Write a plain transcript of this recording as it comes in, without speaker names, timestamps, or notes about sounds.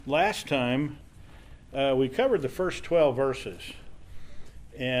Last time, we covered the first 12 verses.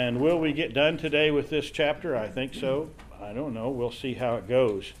 And will we get done today with this chapter? I think so. I don't know. We'll see how it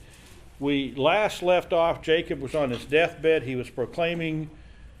goes. We last left off, Jacob was on his deathbed. He was proclaiming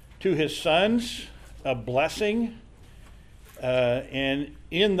to his sons a blessing. And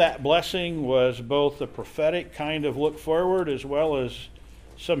in that blessing was both the prophetic kind of look forward as well as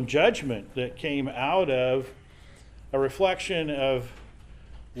some judgment that came out of a reflection of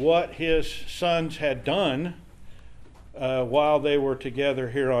what his sons had done while they were together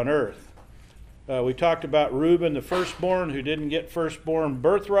here on earth. We talked about Reuben, the firstborn, who didn't get firstborn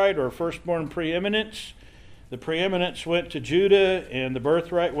birthright or firstborn preeminence. The preeminence went to Judah, and the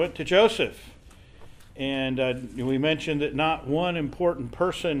birthright went to Joseph. And we mentioned that not one important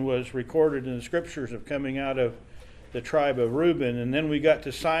person was recorded in the scriptures of coming out of the tribe of Reuben. And then we got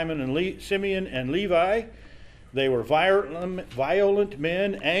to Simeon and Levi. They were violent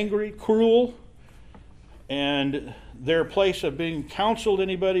men, angry, cruel, and their place of being counseled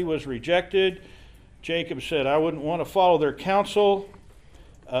anybody was rejected. Jacob said, I wouldn't want to follow their counsel,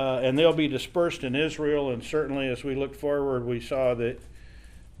 and they'll be dispersed in Israel. And certainly as we looked forward, we saw that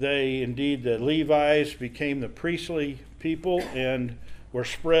they, indeed, the Levites became the priestly people and were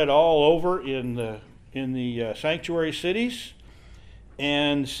spread all over in the sanctuary cities.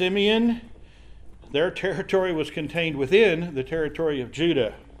 And Simeon, their territory was contained within the territory of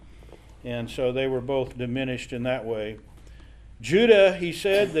Judah. And so they were both diminished in that way. Judah, he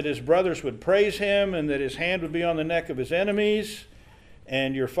said that his brothers would praise him and that his hand would be on the neck of his enemies.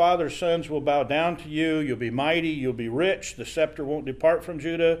 And your father's sons will bow down to you. You'll be mighty. You'll be rich. The scepter won't depart from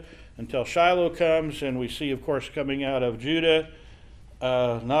Judah until Shiloh comes. And we see, of course, coming out of Judah,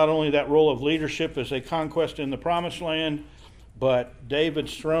 not only that role of leadership as they conquest in the promised land, but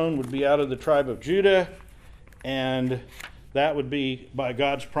David's throne would be out of the tribe of Judah, and that would be by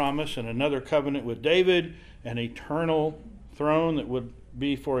God's promise and another covenant with David, an eternal throne that would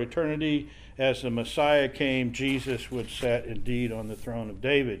be for eternity. As the Messiah came, Jesus would sit indeed on the throne of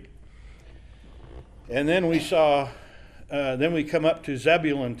David. And then we come up to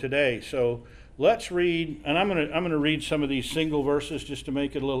Zebulun today. So let's read, and I'm going to read some of these single verses just to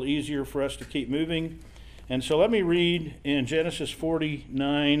make it a little easier for us to keep moving. And so let me read in Genesis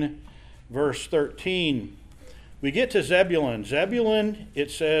 49, verse 13. We get to Zebulun. Zebulun,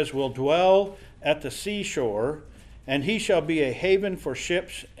 it says, will dwell at the seashore, and he shall be a haven for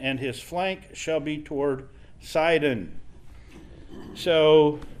ships, and his flank shall be toward Sidon.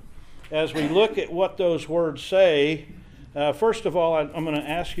 So as we look at what those words say, first of all, I'm going to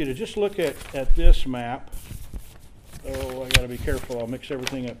ask you to just look at this map. Oh, I got to be careful. I'll mix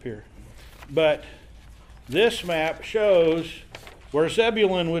everything up here. But this map shows where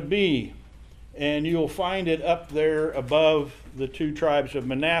Zebulun would be, and you'll find it up there above the two tribes of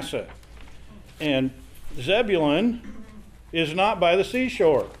Manasseh. And Zebulun is not by the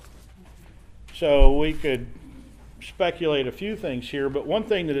seashore. So we could speculate a few things here, but one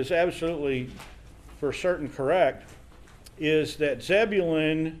thing that is absolutely for certain correct is that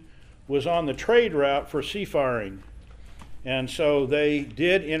Zebulun was on the trade route for seafaring. And so they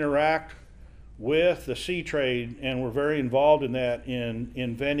did interact with the sea trade and were very involved in that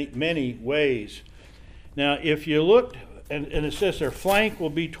in many ways. Now, if you looked, and it says their flank will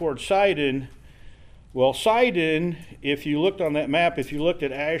be toward Sidon. Well, Sidon, if you looked on that map, if you looked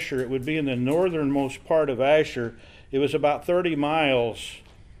at Asher, it would be in the northernmost part of Asher. It was about 30 miles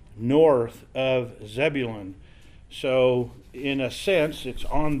north of Zebulun. So, in a sense, it's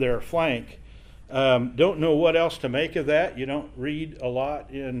on their flank. Don't know what else to make of that. You don't read a lot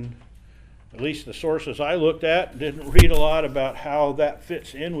in, at least the sources I looked at, didn't read a lot about how that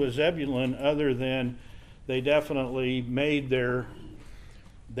fits in with Zebulun, other than they definitely made a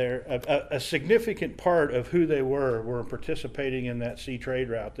significant part of who they were participating in that sea trade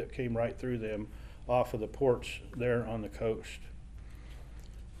route that came right through them off of the ports there on the coast.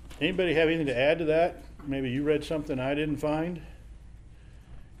 Anybody have anything to add to that? Maybe you read something I didn't find?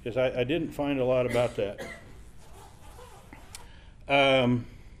 Because I didn't find a lot about that.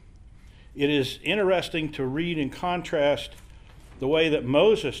 It is interesting to read and contrast the way that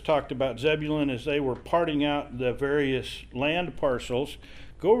Moses talked about Zebulun as they were parting out the various land parcels.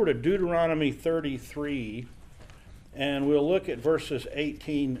 Go over to Deuteronomy 33, and we'll look at verses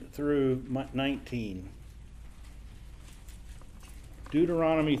 18 through 19.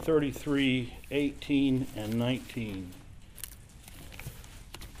 Deuteronomy 33, 18 and 19.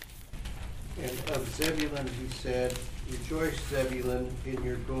 And of Zebulun he said, Rejoice, Zebulun, in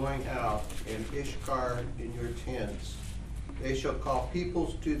your going out, and Ishkar in your tents. They shall call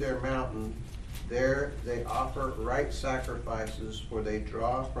peoples to their mountain. There they offer right sacrifices, for they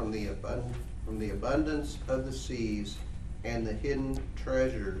draw from the abundance of the seas and the hidden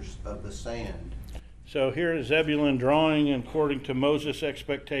treasures of the sand. So here is Zebulun drawing according to Moses'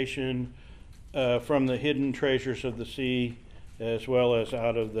 expectation from the hidden treasures of the sea, as well as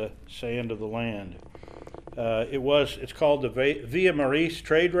out of the sand of the land. It's called the Via Maris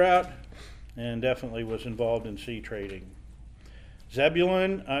trade route, and definitely was involved in sea trading.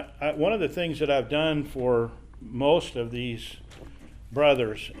 Zebulun, one of the things that I've done for most of these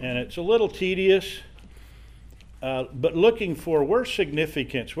brothers, and it's a little tedious, but looking for where's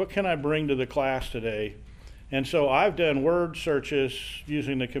significance, what can I bring to the class today? And so I've done word searches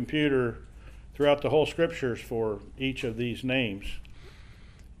using the computer throughout the whole scriptures for each of these names.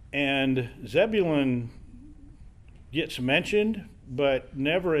 And Zebulun gets mentioned, but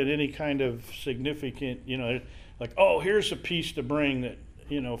never at any kind of significant, like, oh, here's a piece to bring that,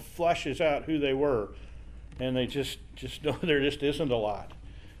 flushes out who they were. And they just don't, there just isn't a lot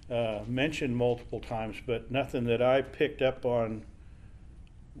mentioned multiple times, but nothing that I picked up on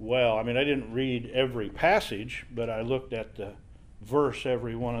well. I mean, I didn't read every passage, but I looked at the verse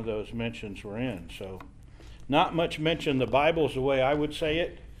every one of those mentions were in. So not much mentioned. The Bible's the way I would say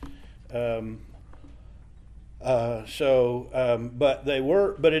it. But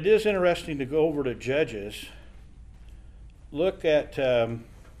it is interesting to go over to Judges. Look at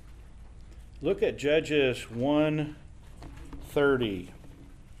Judges 1:30.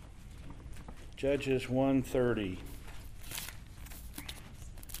 Judges 1:30.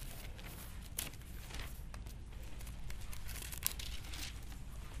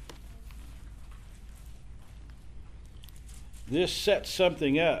 This sets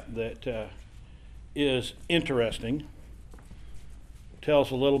something up that is interesting.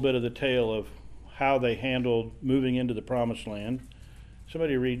 Tells a little bit of the tale of how they handled moving into the promised land.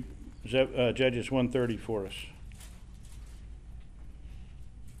 Somebody read Judges 1:30 for us.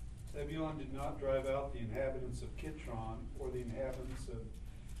 Zebulun did not drive out the inhabitants of Kitron or the inhabitants of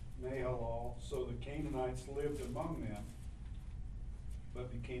Nahalal, so the Canaanites lived among them,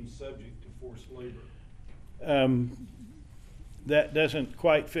 but became subject to forced labor. That doesn't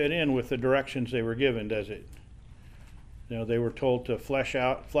quite fit in with the directions they were given, does it? They were told to flush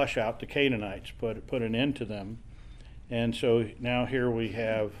out the Canaanites, put an end to them. And so now here we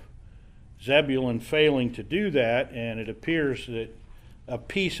have Zebulun failing to do that, and it appears that a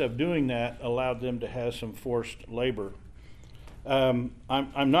piece of doing that allowed them to have some forced labor. I'm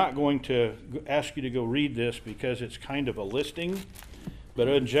not going to ask you to go read this because it's kind of a listing, but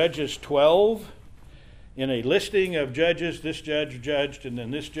in Judges 12, in a listing of judges, this judge judged, and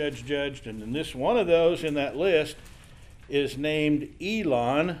then this judge judged, and then this one of those in that list is named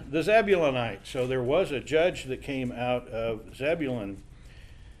Elon the Zebulunite. So there was a judge that came out of Zebulun.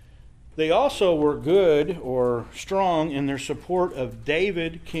 They also were good or strong in their support of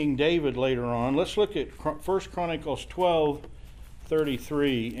David, King David later on. Let's look at 1 Chronicles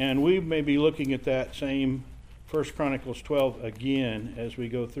 12:33, and we may be looking at that same 1 Chronicles 12 again as we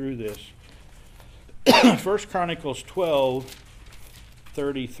go through this. 1 Chronicles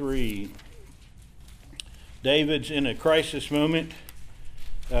 12:33. David's in a crisis moment.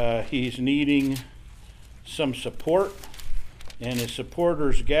 He's needing some support, and his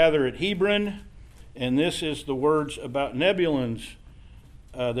supporters gather at Hebron, and this is the words about Nebulun's,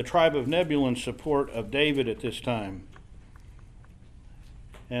 the tribe of Nebulun's support of David at this time.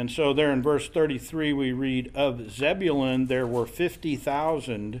 And so there in verse 33 we read, of Zebulun there were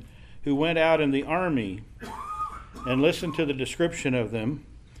 50,000 who went out in the army, and listen to the description of them,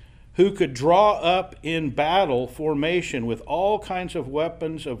 who could draw up in battle formation with all kinds of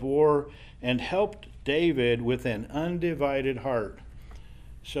weapons of war, and helped David with an undivided heart.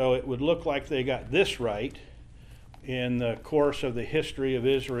 So it would look like they got this right in the course of the history of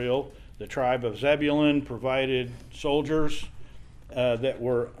Israel. The tribe of Zebulun provided soldiers that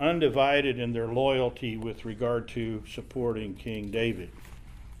were undivided in their loyalty with regard to supporting King David.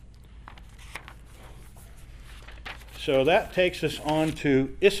 So that takes us on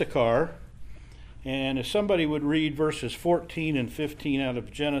to Issachar. And if somebody would read verses 14 and 15 out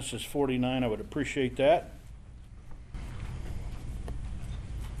of Genesis 49, I would appreciate that.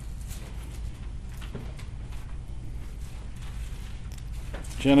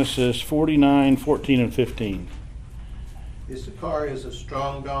 Genesis 49, 14, and 15. Issachar is a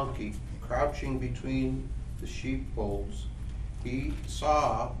strong donkey, crouching between the sheepfolds. He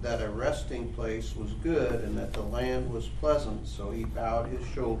saw that a resting place was good and that the land was pleasant, so he bowed his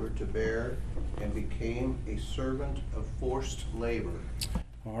shoulder to bear and became a servant of forced labor.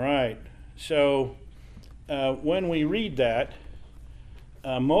 All right. So when we read that,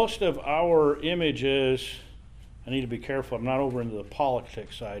 Most of our images, I need to be careful, I'm not over into the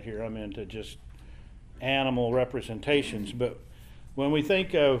politics side here, I'm into just animal representations, but when we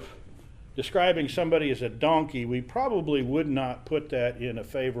think of describing somebody as a donkey, we probably would not put that in a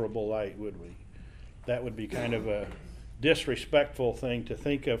favorable light, would we? That would be kind of a disrespectful thing to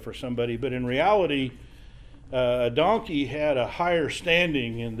think of for somebody, but in reality, a donkey had a higher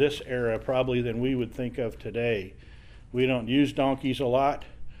standing in this era probably than we would think of today. We don't use donkeys a lot,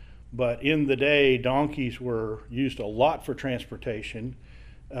 but in the day, donkeys were used a lot for transportation,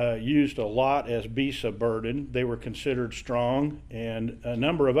 used a lot as beasts of burden. They were considered strong, and a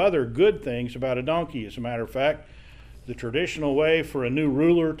number of other good things about a donkey. As a matter of fact, the traditional way for a new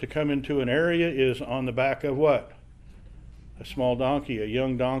ruler to come into an area is on the back of what? A small donkey, a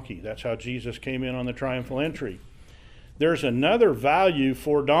young donkey. That's how Jesus came in on the triumphal entry. There's another value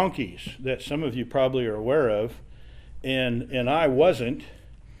for donkeys that some of you probably are aware of, and I wasn't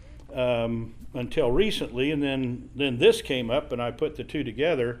until recently, and then this came up, and I put the two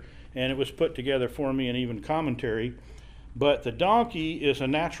together, and it was put together for me in even commentary. But the donkey is a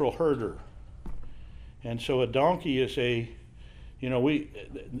natural herder, and so a donkey is it's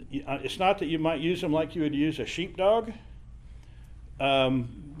not that you might use them like you would use a sheepdog.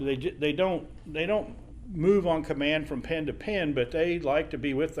 They don't move on command from pen to pen, but they like to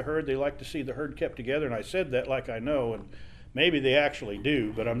be with the herd. They like to see the herd kept together, and I said that like I know, and maybe they actually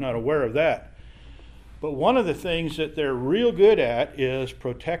do, but I'm not aware of that. But one of the things that they're real good at is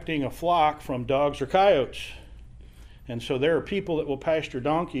protecting a flock from dogs or coyotes. And so there are people that will pasture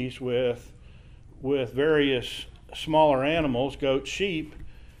donkeys with various smaller animals, goats, sheep,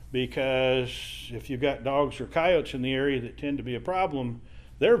 because if you've got dogs or coyotes in the area that tend to be a problem,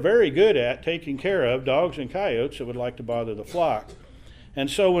 they're very good at taking care of dogs and coyotes that would like to bother the flock. And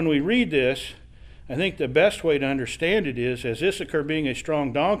so when we read this, I think the best way to understand it is, as Issachar being a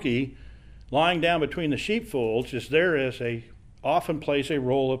strong donkey, lying down between the sheepfolds, is there as often plays a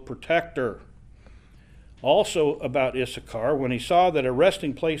role of protector. Also about Issachar, when he saw that a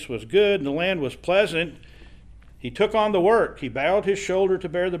resting place was good and the land was pleasant, he took on the work. He bowed his shoulder to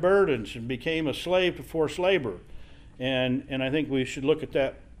bear the burdens and became a slave to forced labor. And I think we should look at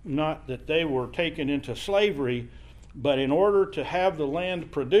that, not that they were taken into slavery, but in order to have the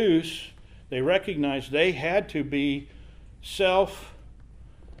land produce, they recognized they had to be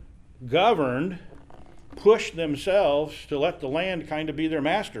self-governed, push themselves to let the land kind of be their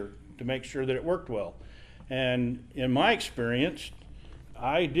master to make sure that it worked well. And in my experience,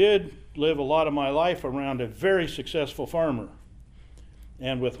 I did live a lot of my life around a very successful farmer.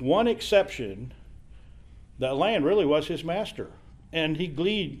 And with one exception, that land really was his master. And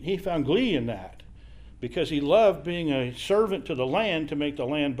he found glee in that, because he loved being a servant to the land to make the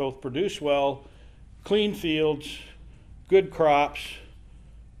land both produce well, clean fields, good crops,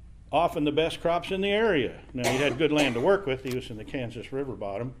 often the best crops in the area. Now, he had good land to work with. He was in the Kansas River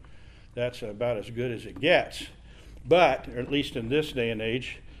bottom. That's about as good as it gets. But, or at least in this day and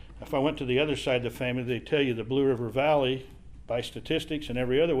age, if I went to the other side of the family, they tell you the Blue River Valley, by statistics and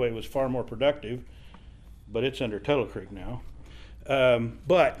every other way, was far more productive. But it's under Tuttle Creek now.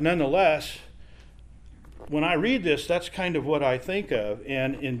 But nonetheless, when I read this, that's kind of what I think of.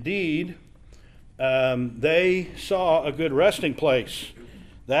 And indeed, they saw a good resting place.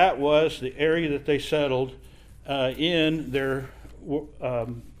 That was the area that they settled in their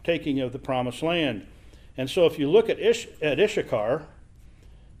taking of the promised land. And so if you look at Issachar,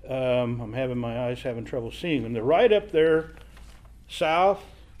 I'm having trouble seeing them. They're right up there southwest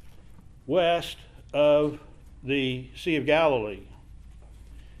of the Sea of Galilee.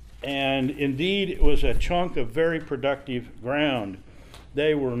 And indeed, it was a chunk of very productive ground.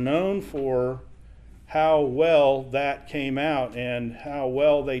 They were known for how well that came out and how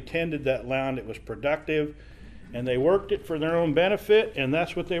well they tended that land. It was productive, and they worked it for their own benefit, and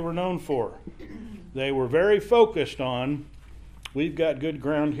that's what they were known for. They were very focused on, we've got good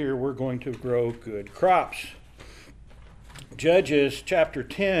ground here, we're going to grow good crops. Judges chapter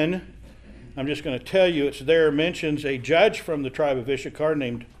 10, I'm just going to tell you, it's there, mentions a judge from the tribe of Issachar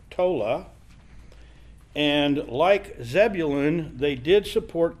named Tola. And like Zebulun, they did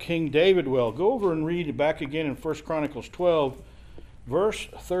support King David well. Go over and read back again in 1 Chronicles 12, verse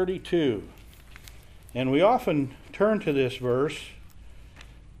 32. And we often turn to this verse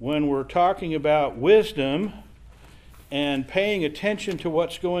when we're talking about wisdom and paying attention to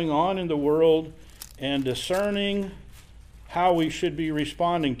what's going on in the world and discerning how we should be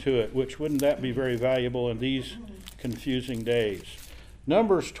responding to it, which wouldn't that be very valuable in these confusing days?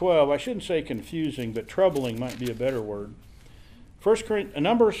 Numbers 12, I shouldn't say confusing, but troubling might be a better word.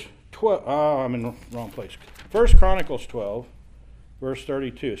 Numbers 12, I'm in the wrong place. 1 Chronicles 12, verse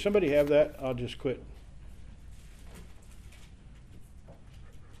 32. Somebody have that? I'll just quit.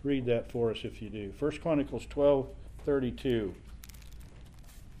 Read that for us if you do. 1 Chronicles 12:32.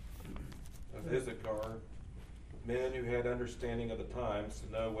 Of Issachar, men who had understanding of the times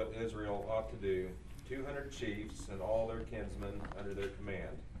to know what Israel ought to do, 200 chiefs and all their kinsmen under their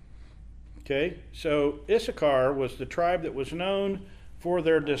command. Okay, so Issachar was the tribe that was known for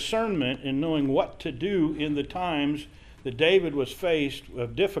their discernment in knowing what to do in the times that David was faced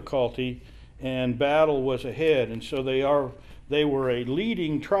with difficulty and battle was ahead. And so they were a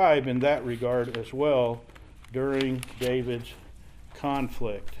leading tribe in that regard as well during David's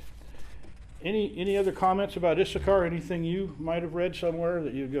conflict. Any other comments about Issachar? Anything you might have read somewhere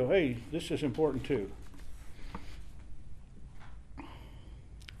that you'd go, hey, this is important too?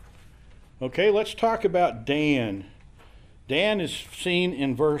 Okay, let's talk about Dan. Dan is seen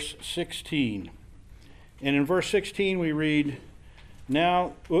in verse 16. And in verse 16 we read,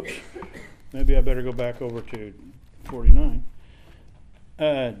 now, maybe I better go back over to 49.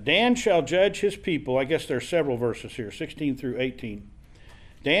 Dan shall judge his people. I guess there are several verses here, 16 through 18.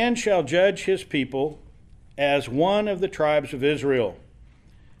 Dan shall judge his people as one of the tribes of Israel.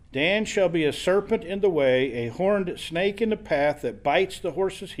 Dan shall be a serpent in the way, a horned snake in the path that bites the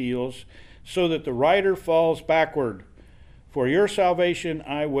horse's heels, so that the rider falls backward. For your salvation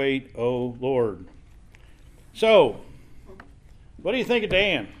I wait, O Lord. So, what do you think of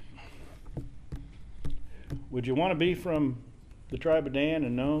Dan? Would you want to be from the tribe of Dan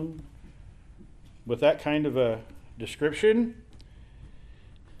and known with that kind of a description?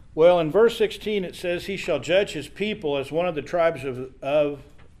 Well, in verse 16 it says, he shall judge his people as one of the tribes of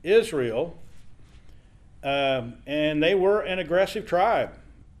Israel. And they were an aggressive tribe.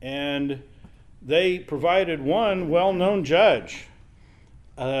 And they provided one well-known judge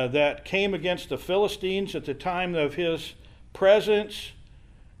that came against the Philistines at the time of his presence.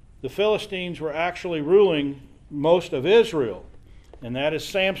 The Philistines were actually ruling most of Israel, and that is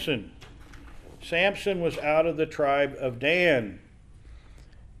Samson. Samson was out of the tribe of Dan,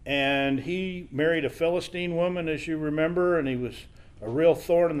 and he married a Philistine woman, as you remember, and he was a real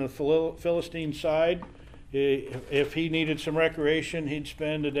thorn in the Philistine side. If he needed some recreation, he'd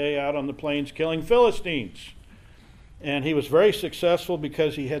spend a day out on the plains killing Philistines. And he was very successful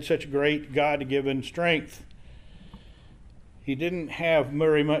because he had such great God-given strength. He didn't have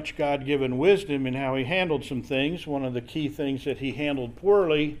very much God-given wisdom in how he handled some things. One of the key things that he handled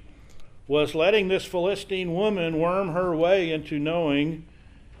poorly was letting this Philistine woman worm her way into knowing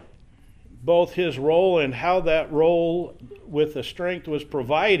both his role and how that role with the strength was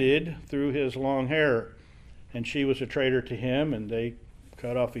provided through his long hair. And she was a traitor to him, and they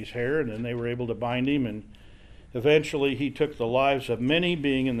cut off his hair, and then they were able to bind him. And eventually he took the lives of many,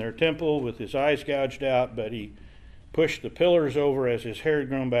 being in their temple with his eyes gouged out, but he pushed the pillars over as his hair had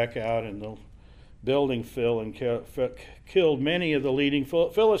grown back out, and the building fell and killed many of the leading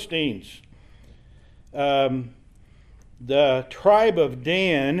Philistines. The tribe of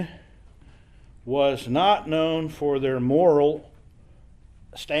Dan was not known for their moral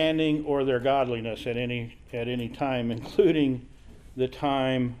standing or their godliness at any time, including the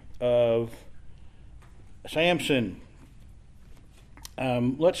time of Samson.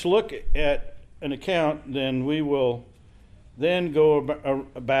 Let's look at an account, then we will then go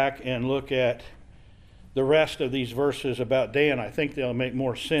back and look at the rest of these verses about Dan. I think they'll make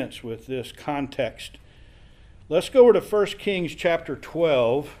more sense with this context. Let's go over to 1 Kings chapter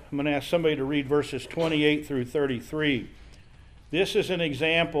 12. I'm going to ask somebody to read verses 28 through 33. This is an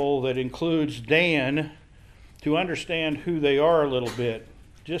example that includes Dan to understand who they are a little bit.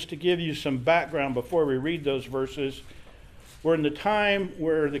 Just to give you some background before we read those verses, we're in the time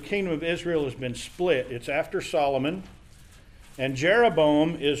where the kingdom of Israel has been split. It's after Solomon, and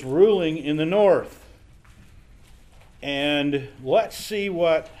Jeroboam is ruling in the north. And let's see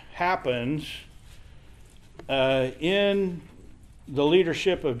what happens in the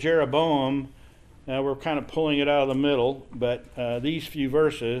leadership of Jeroboam. We're kind of pulling it out of the middle, but these few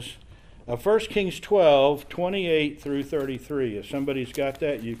verses of 1 Kings 12, 28 through 33. If somebody's got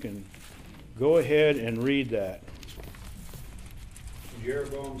that, you can go ahead and read that.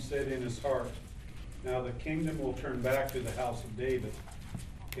 Jeroboam said in his heart, now the kingdom will turn back to the house of David.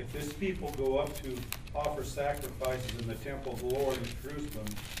 If this people go up to offer sacrifices in the temple of the Lord in Jerusalem,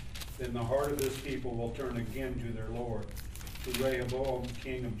 then the heart of this people will turn again to their Lord, to Rehoboam,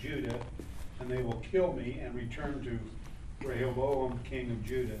 king of Judah, and they will kill me and return to Rehoboam, king of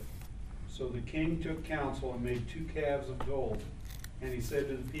Judah. So the king took counsel and made 2 calves of gold. And he said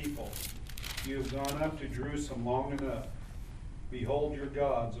to the people, you have gone up to Jerusalem long enough. Behold your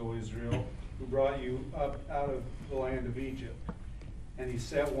gods, O Israel, who brought you up out of the land of Egypt. And he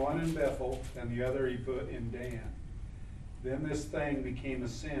set one in Bethel, and the other he put in Dan. Then this thing became a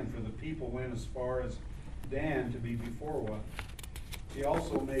sin, for the people went as far as Dan to be before one. He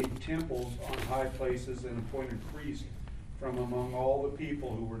also made temples on high places and appointed priests from among all the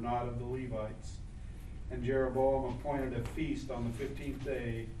people who were not of the Levites. And Jeroboam appointed a feast on the 15th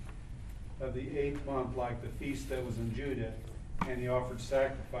day of the 8th month, like the feast that was in Judah, and he offered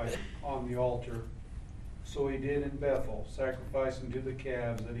sacrifice on the altar. So he did in Bethel, sacrificing to the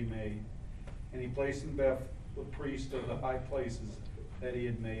calves that he made. And he placed in Bethel the priest of the high places that he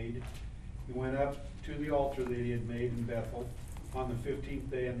had made. He went up to the altar that he had made in Bethel on the 15th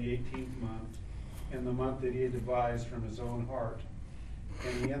day in the 18th month, in the month that he had devised from his own heart.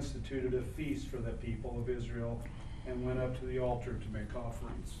 And he instituted a feast for the people of Israel, and went up to the altar to make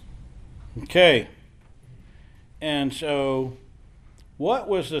offerings. Okay. And so, what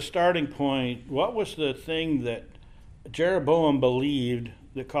was the starting point? What was the thing that Jeroboam believed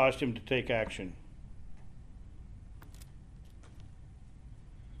that caused him to take action?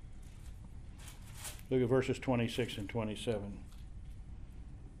 Look at verses 26 and 27.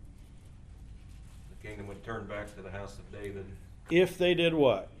 The kingdom would turn back to the house of David. If they did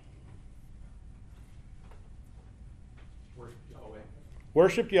what? Worship Yahweh.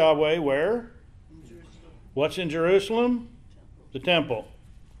 Worshipped Yahweh where? Jerusalem. What's in Jerusalem? The temple.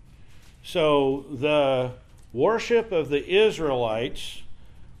 So the worship of the Israelites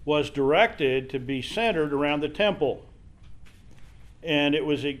was directed to be centered around the temple. And it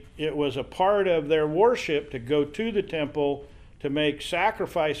was a part of their worship to go to the temple, to make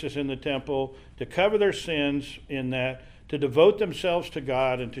sacrifices in the temple, to cover their sins in that, to devote themselves to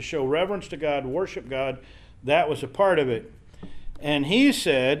God and to show reverence to God, worship God. That was a part of it. And he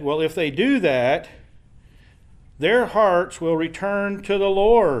said, well, if they do that, their hearts will return to the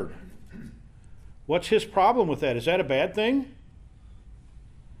Lord. What's his problem with that? Is that a bad thing?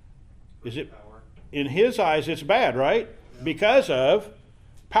 Is it? In his eyes, it's bad, right? Because of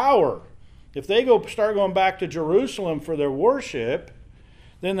power. If they start going back to Jerusalem for their worship,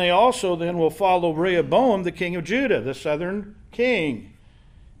 then they also then will follow Rehoboam, the king of Judah, the southern king.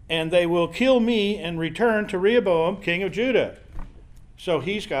 And they will kill me and return to Rehoboam, king of Judah. So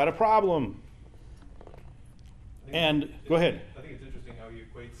he's got a problem. And go ahead. I think it's interesting how he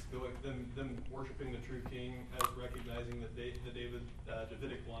equates them worshiping the true king as recognizing that the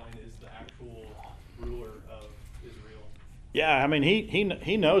Davidic line is the actual ruler of Israel. Yeah, I mean,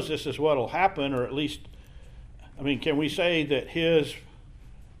 he knows this is what will happen, or at least, I mean, can we say that his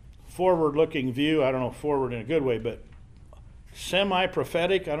forward-looking view, I don't know, forward in a good way, but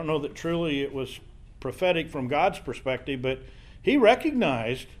semi-prophetic, I don't know that truly it was prophetic from God's perspective, but he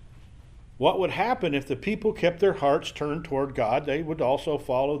recognized what would happen if the people kept their hearts turned toward God. They would also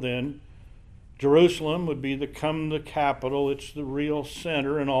follow then. Jerusalem would become the capital. It's the real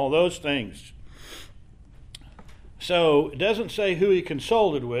center and all those things. So it doesn't say who he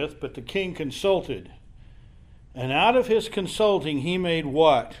consulted with, but the king consulted. And out of his consulting, he made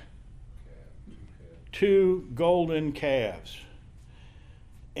what? 2 golden calves.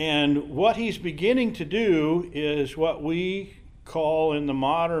 And what he's beginning to do is what we call in the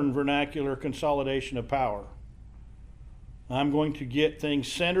modern vernacular consolidation of power. I'm going to get things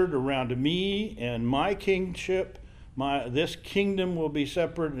centered around me and my kingship. This kingdom will be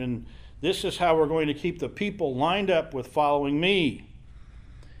separate, and this is how we're going to keep the people lined up with following me.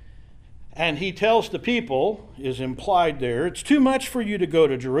 And he tells the people, is implied there, it's too much for you to go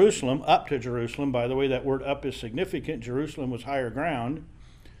to Jerusalem, up to Jerusalem. By the way, that word up is significant. Jerusalem was higher ground,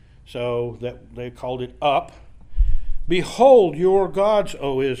 so that they called it up. Behold your gods,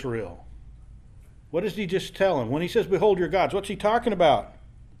 O Israel. What does he just tell them? When he says, behold your gods, what's he talking about?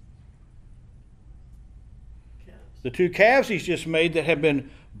 Calves. The 2 calves he's just made that have been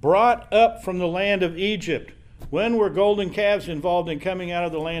brought up from the land of Egypt. When were golden calves involved in coming out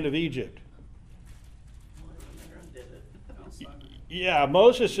of the land of Egypt? Aaron did it. Yeah,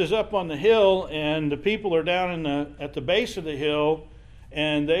 Moses is up on the hill, and the people are down at the base of the hill,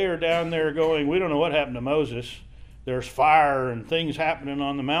 and they are down there going, we don't know what happened to Moses. There's fire and things happening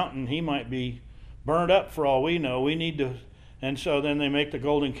on the mountain. He might be burned up for all we know. We need to, and so then they make the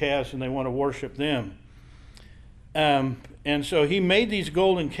golden calves and they want to worship them. And so he made these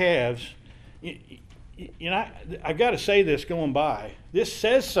golden calves. You know, I got to say this going by. This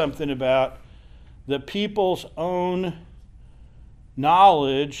says something about the people's own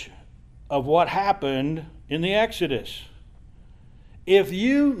knowledge of what happened in the Exodus. If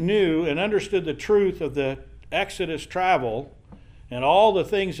you knew and understood the truth of the Exodus travel and all the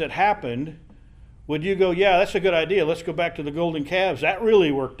things that happened, would you go, yeah, that's a good idea, let's go back to the golden calves, that really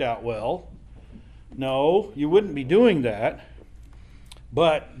worked out well? No, you wouldn't be doing that.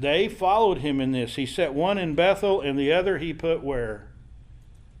 But they followed him in this. He set one in Bethel and the other he put where?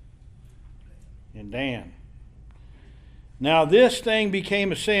 In Dan. Now this thing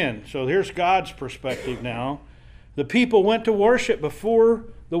became a sin. So here's God's perspective now. The people went to worship before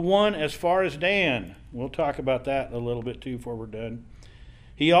the one as far as Dan. We'll talk about that a little bit too before we're done.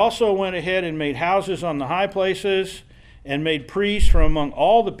 He also went ahead and made houses on the high places and made priests from among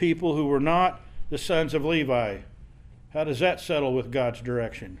all the people who were not the sons of Levi. How does that settle with God's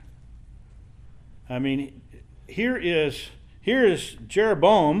direction? I mean, here is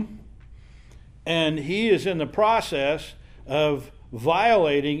Jeroboam, and he is in the process of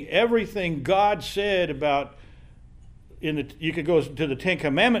violating everything God said about. You could go to the Ten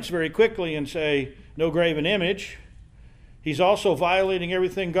Commandments very quickly and say, no graven image. He's also violating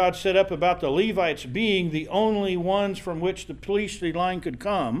everything God set up about the Levites being the only ones from which the priestly line could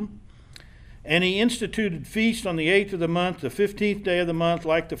come. And he instituted feast on the 8th of the month, the 15th day of the month,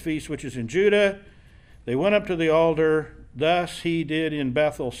 like the feast which is in Judah. They went up to the altar. Thus he did in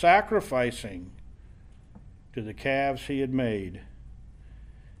Bethel, sacrificing to the calves he had made.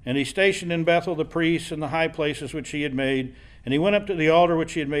 And he stationed in Bethel the priests and the high places which he had made. And he went up to the altar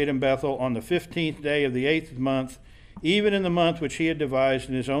which he had made in Bethel on the 15th day of the 8th month, even in the month which he had devised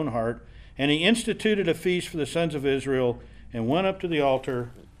in his own heart. And he instituted a feast for the sons of Israel, and went up to the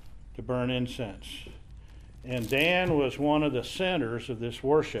altar to burn incense. And Dan was one of the centers of this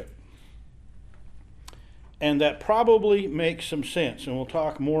worship. And that probably makes some sense, and we'll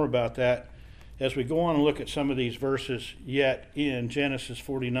talk more about that as we go on and look at some of these verses yet in Genesis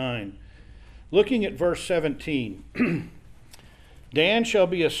 49. Looking at verse 17. Dan shall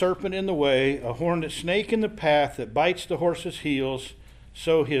be a serpent in the way, a horned snake in the path that bites the horse's heels,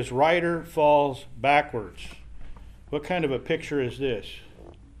 so his rider falls backwards. What kind of a picture is this?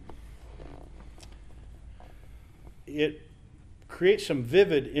 It creates some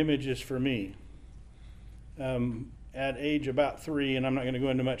vivid images for me. At age about 3, and I'm not going to go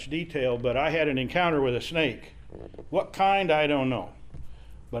into much detail, but I had an encounter with a snake. What kind, I don't know.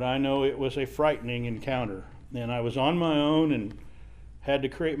 But I know it was a frightening encounter. And I was on my own and had to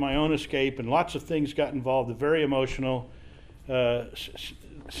create my own escape, and lots of things got involved. Very emotional.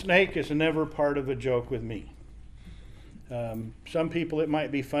 Snake is never part of a joke with me. Some people, it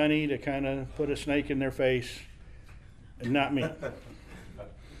might be funny to kind of put a snake in their face, and not me.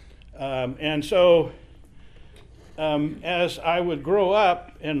 And so as I would grow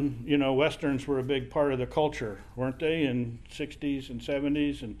up, and Westerns were a big part of the culture, weren't they, in 60s and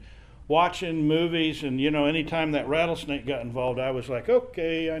 70s, and watching movies, and anytime that rattlesnake got involved, I was like,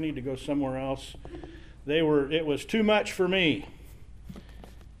 okay, I need to go somewhere else. It was too much for me.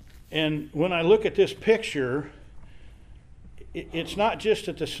 And when I look at this picture, it's not just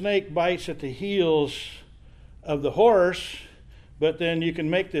that the snake bites at the heels of the horse, but then you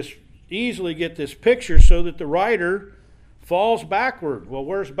can easily get this picture so that the rider falls backward. Well,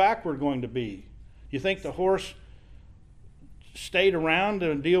 where's backward going to be? You think the horse stayed around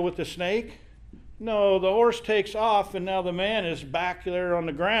to deal with the snake? No, the horse takes off, and now the man is back there on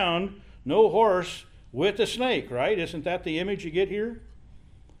the ground, no horse, with the snake, right? Isn't that the image you get here?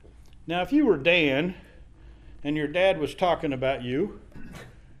 Now, if you were Dan, and your dad was talking about you,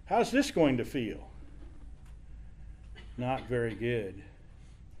 how's this going to feel? Not very good.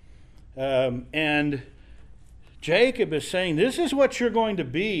 And Jacob is saying, this is what you're going to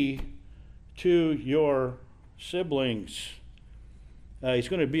be to your siblings. He's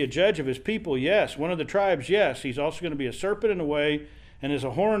going to be a judge of his people, yes. One of the tribes, yes. He's also going to be a serpent in the way, and as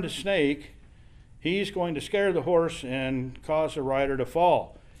a horned snake, he's going to scare the horse and cause the rider to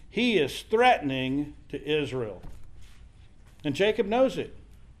fall. He is threatening to Israel. And Jacob knows it.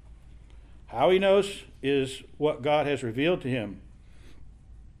 How he knows is what God has revealed to him.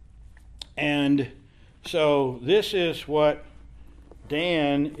 And so this is what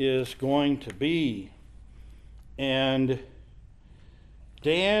Dan is going to be. And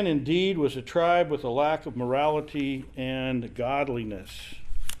Dan indeed was a tribe with a lack of morality and godliness.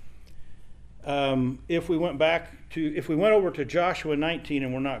 If we went over to Joshua 19,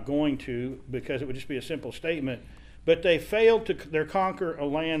 and we're not going to because it would just be a simple statement, but they failed to conquer a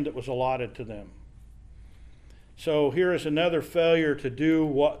land that was allotted to them. So here is another failure to do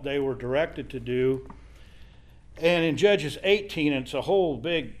what they were directed to do. And in Judges 18, it's a whole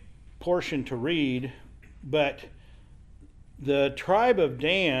big portion to read, but the tribe of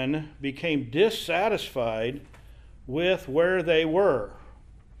Dan became dissatisfied with where they were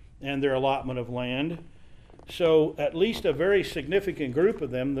and their allotment of land. So at least a very significant group of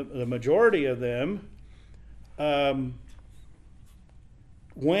them, the majority of them,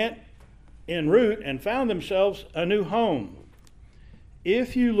 went en route and found themselves a new home.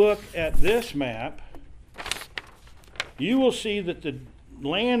 if you look at this map, you will see that the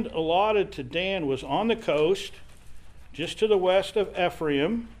land allotted to Dan was on the coast, just to the west of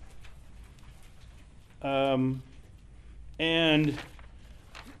Ephraim. And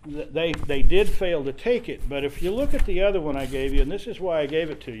they did fail to take it. But if you look at the other one I gave you, and this is why I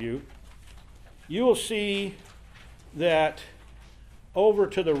gave it to you, you will see that over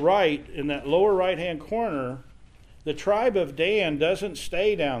to the right, in that lower right-hand corner, the tribe of Dan doesn't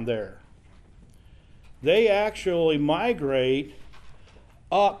stay down there. They actually migrate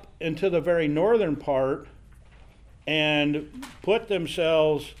up into the very northern part and put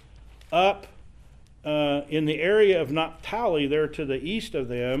themselves up in the area of Naphtali, there to the east of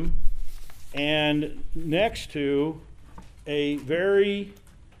them, and next to a very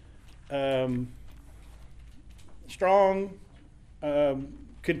strong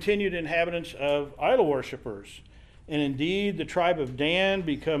continued inhabitants of idol worshippers. And indeed, the tribe of Dan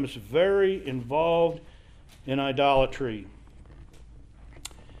becomes very involved in idolatry.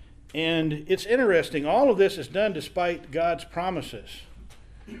 And it's interesting, all of this is done despite God's promises.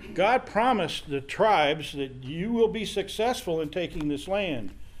 God promised the tribes that you will be successful in taking this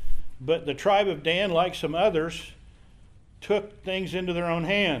land. But the tribe of Dan, like some others, took things into their own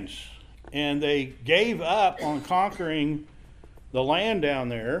hands. And they gave up on conquering the land down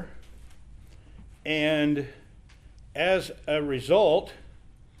there. And as a result,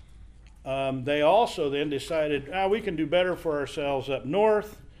 they also then decided, we can do better for ourselves up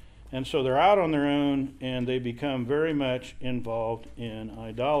north. And so they're out on their own, and they become very much involved in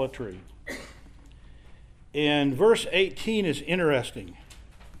idolatry. And verse 18 is interesting.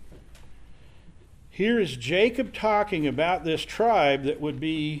 Here is Jacob talking about this tribe that would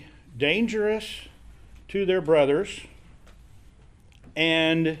be dangerous to their brothers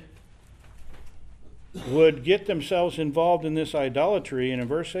and would get themselves involved in this idolatry. And in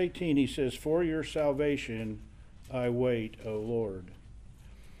verse 18 he says, "For your salvation I wait, O Lord."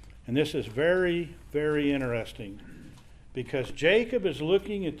 And this is very, very interesting, because Jacob is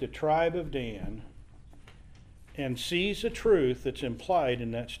looking at the tribe of Dan and sees the truth that's implied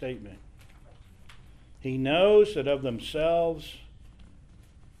in that statement. He knows that of themselves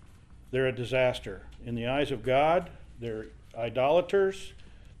they're a disaster. In the eyes of God, they're idolaters,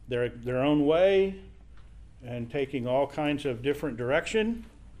 they're their own way and taking all kinds of different direction,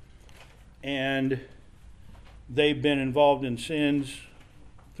 and they've been involved in sins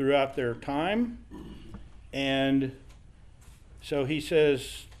throughout their time. And so he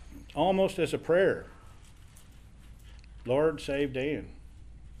says, almost as a prayer, Lord, save Dan.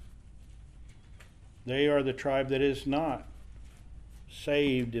 They are the tribe that is not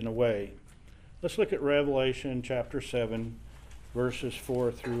saved in a way. Let's look at Revelation chapter 7, verses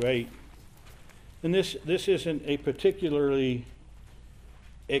 4 through 8. And this isn't a particularly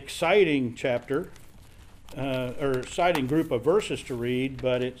exciting chapter, or exciting group of verses to read,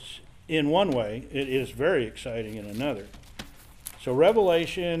 but it's, in one way, it is very exciting in another. So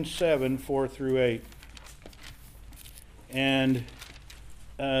Revelation 7, 4 through 8. And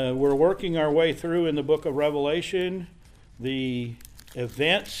we're working our way through in the book of Revelation the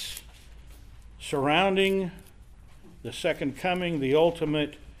events surrounding the second coming, the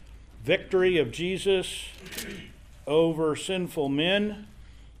ultimate victory of Jesus over sinful men,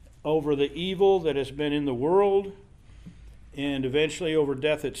 over the evil that has been in the world, and eventually over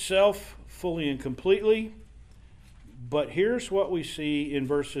death itself, fully and completely. But here's what we see in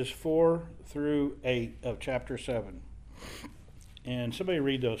verses 4 through 8 of chapter 7. And somebody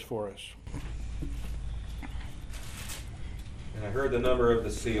read those for us. And I heard the number of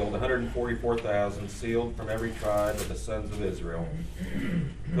the sealed, 144,000 sealed from every tribe of the sons of Israel.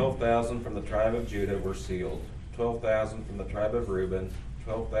 12,000 from the tribe of Judah were sealed, 12,000 from the tribe of Reuben,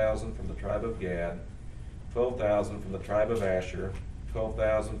 12,000 from the tribe of Gad, 12,000 from the tribe of Asher,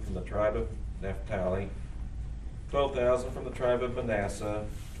 12,000 from the tribe of Naphtali, 12,000 from the tribe of Manasseh,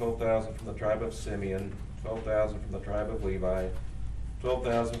 12,000 from the tribe of Simeon, 12,000 from the tribe of Levi,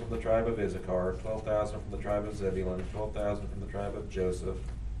 12,000 from the tribe of Issachar, 12,000 from the tribe of Zebulun, 12,000 from the tribe of Joseph,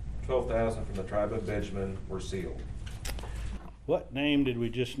 12,000 from the tribe of Benjamin were sealed. What name did we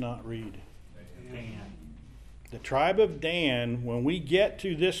just not read? Dan. The tribe of Dan, when we get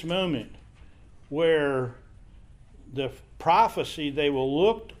to this moment where the prophecy, they will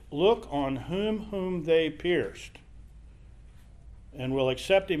look on whom they pierced and will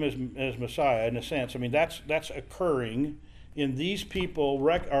accept him as Messiah, in a sense. I mean, that's occurring. And these people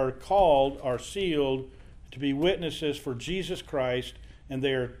are sealed to be witnesses for Jesus Christ, and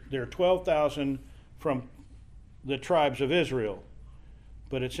they're 12,000 from the tribes of Israel.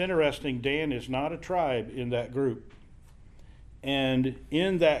 But it's interesting, Dan is not a tribe in that group. And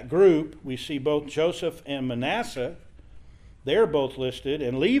in that group, we see both Joseph and Manasseh. They're both listed.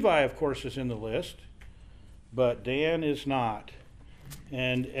 And Levi, of course, is in the list. But Dan is not.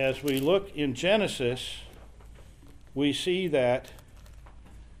 And as we look in Genesis, we see that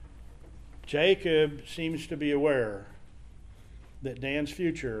Jacob seems to be aware that Dan's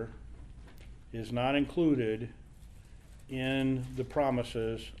future is not included in the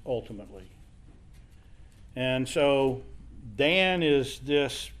promises ultimately. And so Dan is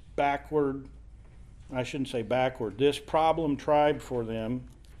this backward, I shouldn't say backward, this problem tribe for them.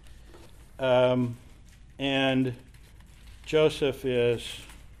 And Joseph is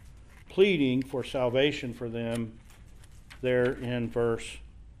pleading for salvation for them there in verse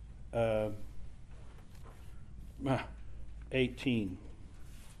 18.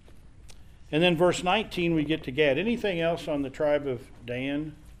 And then verse 19 we get to Gad. Anything else on the tribe of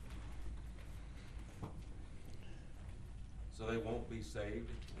Dan? So they won't be saved?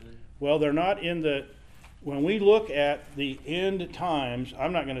 Well, they're not in the... When we look at the end times,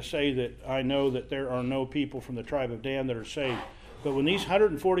 I'm not going to say that I know that there are no people from the tribe of Dan that are saved. But when these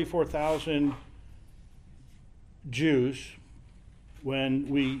 144,000 Jews, when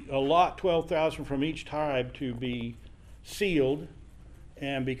we allot 12,000 from each tribe to be sealed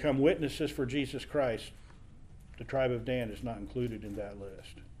and become witnesses for Jesus Christ, the tribe of Dan is not included in that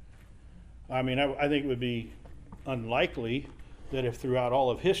list. I mean, I think it would be unlikely that if throughout all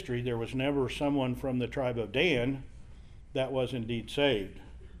of history there was never someone from the tribe of Dan that was indeed saved.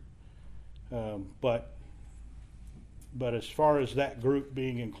 But as far as that group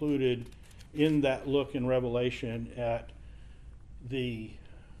being included in that look in Revelation at the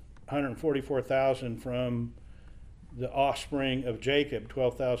 144,000 from the offspring of Jacob,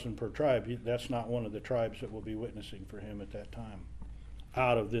 12,000 per tribe, that's not one of the tribes that will be witnessing for him at that time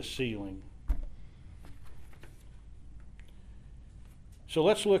out of this sealing. So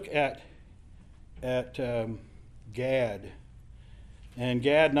let's look at Gad. And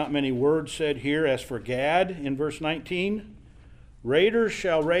Gad, not many words said here. As for Gad, in verse 19, raiders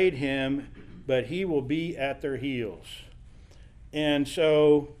shall raid him, but he will be at their heels. And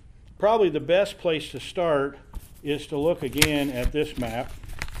so probably the best place to start is to look again at this map.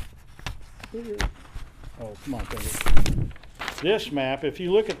 Oh, come on, Peter. This map, if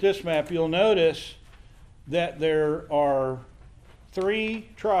you look at this map, you'll notice that there are 3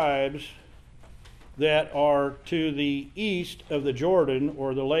 tribes that are to the east of the Jordan,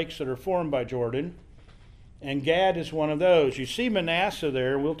 or the lakes that are formed by Jordan, and Gad is one of those. You see Manasseh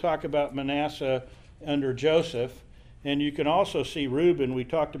there. We'll talk about Manasseh under Joseph, and you can also see Reuben. We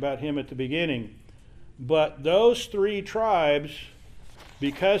talked about him at the beginning. But those 3 tribes,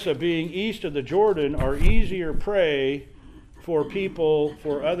 because of being east of the Jordan, are easier prey for people,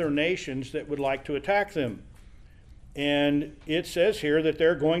 for other nations that would like to attack them. And it says here that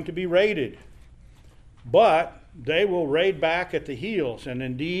they're going to be raided. But they will raid back at the heels. And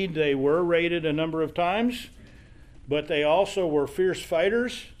indeed, they were raided a number of times. But they also were fierce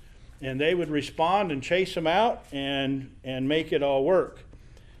fighters. And they would respond and chase them out and make it all work.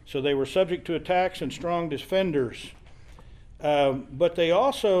 So they were subject to attacks and strong defenders. But they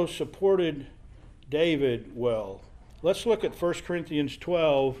also supported David well. Let's look at 1 Corinthians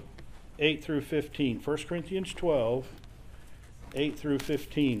 12, 8 through 15. 1 Corinthians 12, 8 through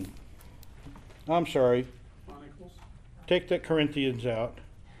 15. I'm sorry. Chronicles? Take the Corinthians out.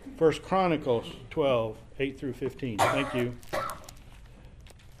 1 Chronicles 12, 8 through 15. Thank you.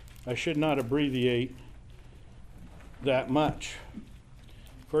 I should not abbreviate that much.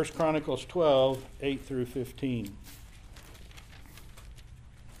 1 Chronicles 12, 8 through 15.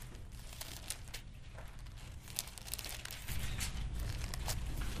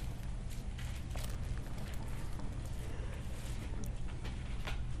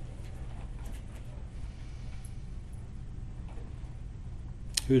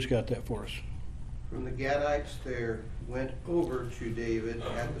 Who's got that for us? From the Gadites there went over to David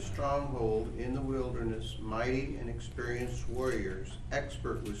at the stronghold in the wilderness, mighty and experienced warriors,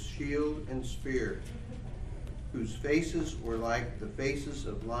 expert with shield and spear, whose faces were like the faces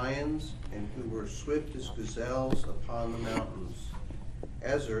of lions, and who were swift as gazelles upon the mountains.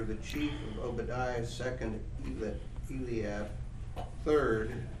 Ezer, the chief of Obadiah, second, Eliab,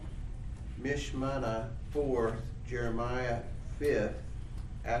 third, Mishmana, fourth, Jeremiah, fifth,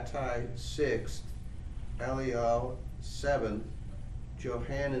 Attai, sixth, Eliel, seventh,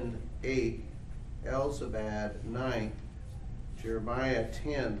 Johanan, eighth, Elzabad, ninth, Jeremiah,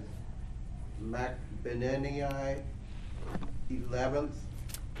 10th, Macbenai, 11th.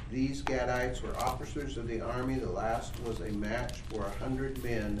 These Gadites were officers of the army. The last was a match for 100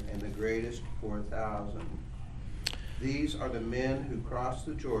 men, and the greatest 4,000. These are the men who crossed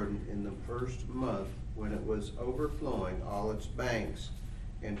the Jordan in the first month when it was overflowing all its banks,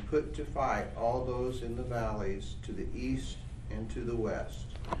 and put to fight all those in the valleys to the east and to the west.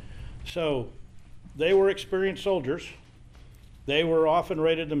 So they were experienced soldiers. They were often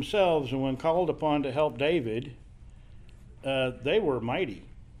rated themselves, and when called upon to help David, they were mighty.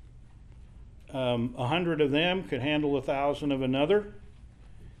 100 of them could handle 1,000 of another,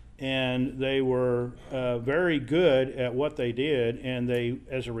 and they were very good at what they did. And they,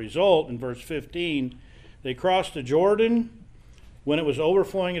 as a result, in verse 15, they crossed the Jordan when it was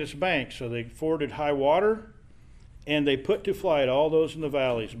overflowing at its banks. So they forded high water, and they put to flight all those in the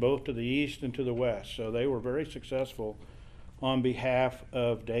valleys, both to the east and to the west. So they were very successful on behalf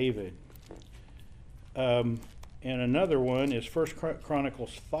of David. And another one is 1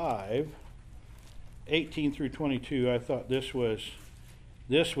 Chronicles 5, 18 through 22. I thought this was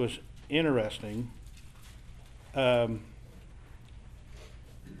interesting.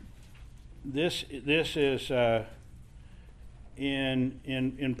 This is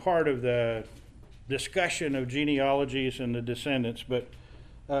in part of the discussion of genealogies and the descendants, but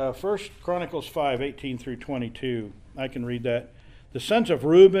 1 Chronicles 5, 18 through 22, I can read that. The sons of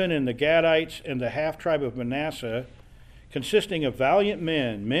Reuben and the Gadites and the half-tribe of Manasseh, consisting of valiant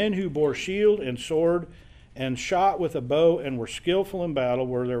men, men who bore shield and sword and shot with a bow and were skillful in battle,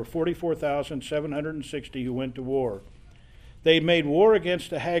 where there were 44,760 who went to war. They made war against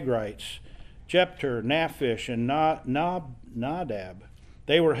the Hagrites, Jephthah, Naphish, and Nadab.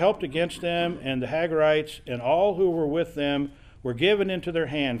 They were helped against them, and the Hagrites and all who were with them were given into their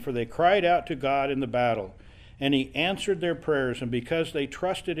hand, for they cried out to God in the battle, and he answered their prayers, and because they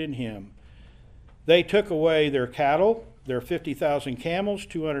trusted in him, they took away their cattle, their 50,000 camels,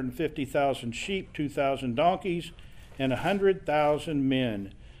 250,000 sheep, 2,000 donkeys, and 100,000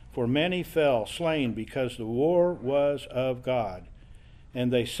 men. For many fell slain because the war was of God.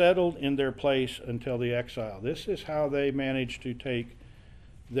 And they settled in their place until the exile. This is how they managed to take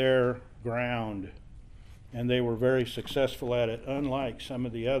their ground. And they were very successful at it, unlike some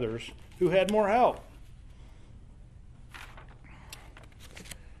of the others who had more help.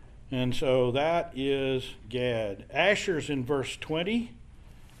 And so that is Gad. Asher's in verse 20.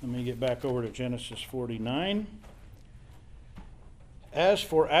 Let me get back over to Genesis 49. As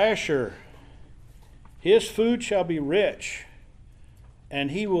for Asher, his food shall be rich,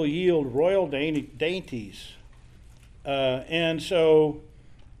 and he will yield royal dainties. And so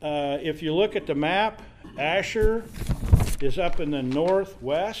if you look at the map, Asher is up in the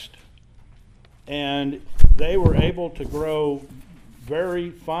northwest, and they were able to grow very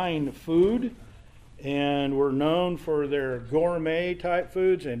fine food and were known for their gourmet type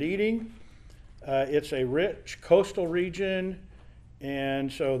foods and eating. It's a rich coastal region,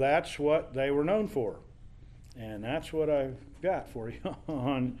 and so that's what they were known for. And that's what I've got for you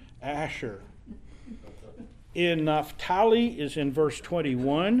on Asher. In Naphtali is in verse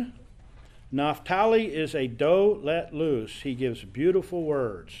 21. Naphtali is a doe let loose. He gives beautiful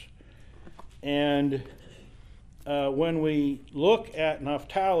words. And when we look at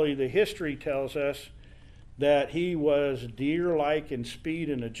Naphtali, the history tells us that he was deer-like in speed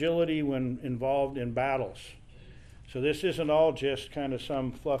and agility when involved in battles. So this isn't all just kind of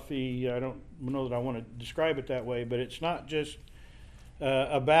some fluffy, I don't know that I want to describe it that way, but it's not just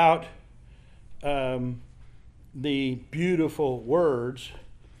about the beautiful words.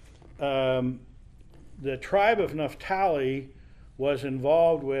 The tribe of Naphtali was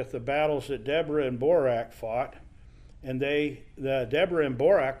involved with the battles that Deborah and Barak fought, and Deborah and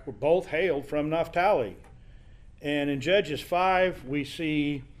Barak were both hailed from Naphtali. And in Judges 5, we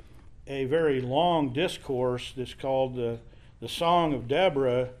see a very long discourse that's called the Song of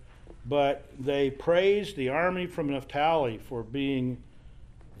Deborah, but they praised the army from Naphtali for being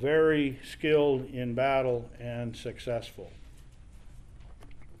very skilled in battle and successful.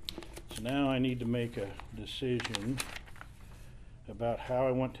 So now I need to make a decision about how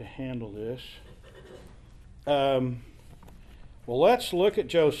I want to handle this. Well, let's look at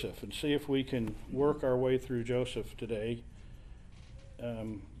Joseph and see if we can work our way through Joseph today.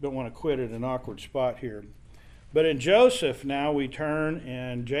 Don't want to quit at an awkward spot here. But in Joseph now we turn,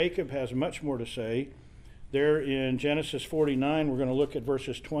 and Jacob has much more to say. There in Genesis 49, we're going to look at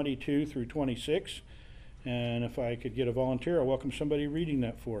verses 22 through 26. And if I could get a volunteer, I'll welcome somebody reading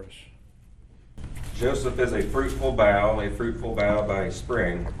that for us. Joseph is a fruitful bough by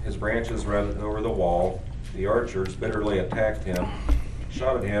spring. His branches run over the wall. The archers bitterly attacked him,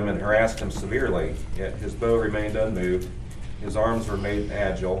 shot at him, and harassed him severely. Yet his bow remained unmoved. His arms were made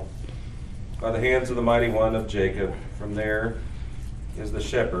agile by the hands of the mighty one of Jacob. From there is the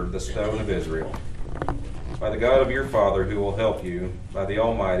shepherd, the stone of Israel. by the God of your father who will help you, by the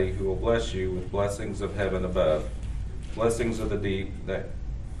Almighty who will bless you with blessings of heaven above, blessings of the deep that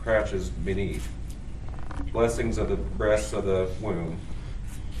crouches beneath, blessings of the breasts of the womb,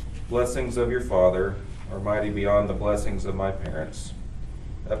 blessings of your father are mighty beyond the blessings of my parents,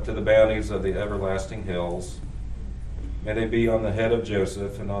 up to the bounties of the everlasting hills. May they be on the head of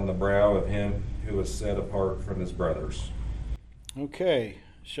Joseph and on the brow of him who was set apart from his brothers. Okay,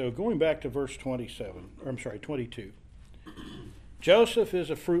 so going back to verse 22. Joseph is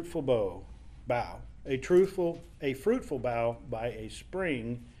a fruitful bough, a fruitful bough by a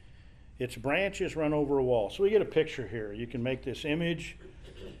spring. Its branches run over a wall. So we get a picture here. You can make this image.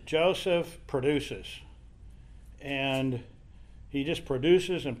 Joseph produces. And he just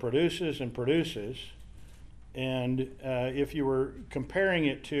produces and produces and produces. And if you were comparing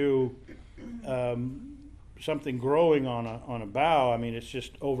it to something growing on a bough, I mean, it's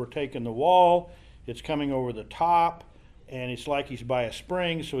just overtaken the wall, it's coming over the top, and it's like he's by a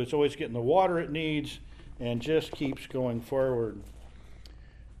spring, so it's always getting the water it needs and just keeps going forward.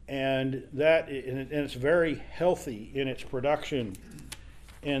 And it's very healthy in its production.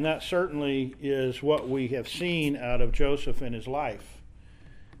 And that certainly is what we have seen out of Joseph in his life.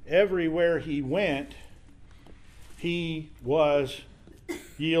 Everywhere he went, he was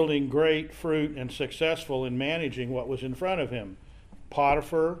yielding great fruit and successful in managing what was in front of him.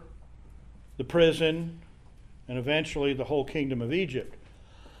 Potiphar, the prison, and eventually the whole kingdom of Egypt.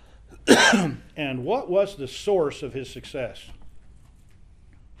 And what was the source of his success?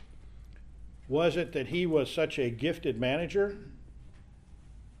 Was it that he was such a gifted manager?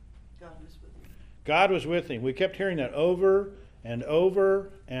 God was with him. God was with him. We kept hearing that over and over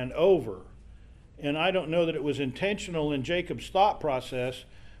and over. And I don't know that it was intentional in Jacob's thought process,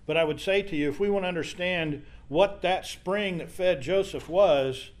 but I would say to you, if we want to understand what that spring that fed Joseph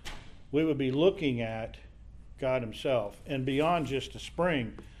was, we would be looking at God himself. And beyond just a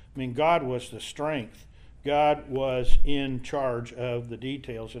spring, I mean, God was the strength. God was in charge of the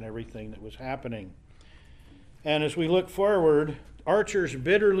details and everything that was happening. And as we look forward, archers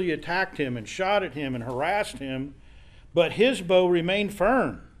bitterly attacked him and shot at him and harassed him, but his bow remained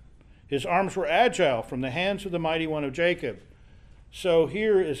firm. His arms were agile from the hands of the mighty one of Jacob. So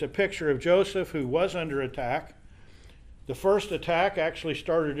here is a picture of Joseph who was under attack. The first attack actually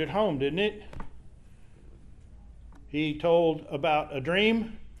started at home, didn't it? He told about a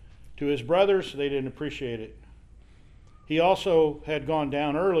dream to his brothers. They didn't appreciate it. He also had gone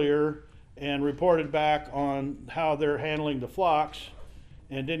down earlier and reported back on how they're handling the flocks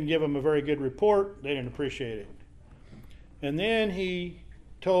and didn't give them a very good report. They didn't appreciate it. And then he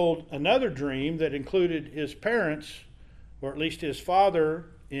told another dream that included his parents, or at least his father,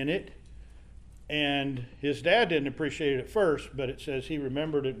 in it. And his dad didn't appreciate it at first, but it says he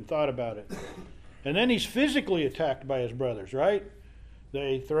remembered it and thought about it. And then he's physically attacked by his brothers, right?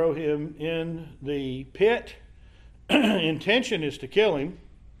 They throw him in the pit. Intention is to kill him,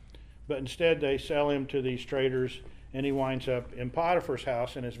 but instead they sell him to these traders, and he winds up in Potiphar's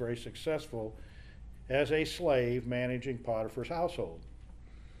house and is very successful as a slave managing Potiphar's household.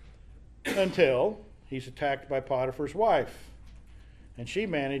 Until he's attacked by Potiphar's wife. And she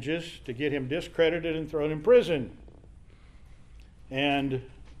manages to get him discredited and thrown in prison. And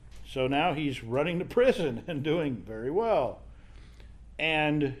so now he's running the prison and doing very well.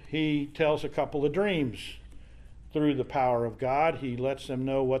 And he tells a couple of dreams. Through the power of God, he lets them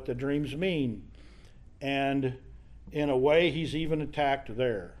know what the dreams mean. And in a way, he's even attacked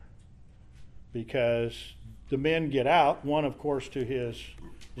there. Because the men get out, one, of course, to his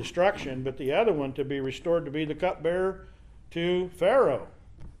destruction, but the other one to be restored to be the cupbearer to Pharaoh,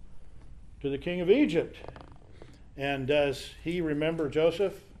 to the king of Egypt. And does he remember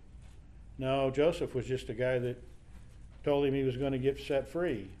Joseph? No, Joseph was just a guy that told him he was going to get set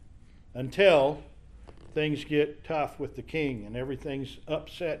free until things get tough with the king and everything's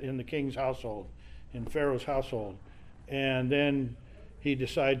upset in the king's household, in Pharaoh's household. And then he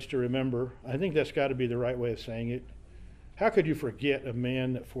decides to remember. I think that's got to be the right way of saying it. How could you forget a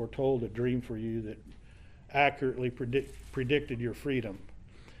man that foretold a dream for you that accurately predicted your freedom?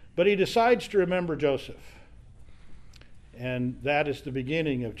 But he decides to remember Joseph. And that is the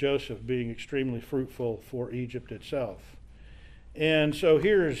beginning of Joseph being extremely fruitful for Egypt itself. And so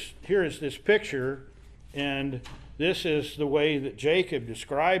here is this picture, and this is the way that Jacob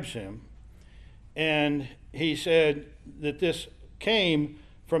describes him. And he said that this came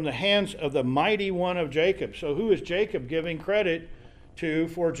from the hands of the mighty one of Jacob. So who is Jacob giving credit to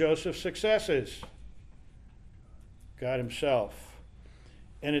for Joseph's successes? God himself.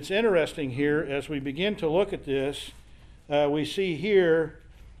 And it's interesting here as we begin to look at this, we see here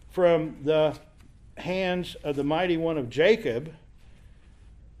from the hands of the mighty one of Jacob.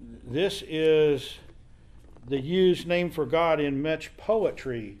 This is the used name for God in much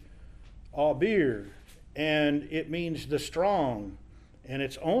poetry, Abir, and it means the strong, and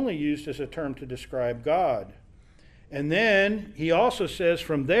it's only used as a term to describe God. And then he also says,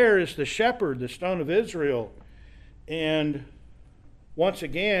 from there is the shepherd, the stone of Israel. And once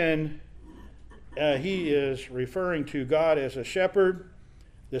again, he is referring to God as a shepherd.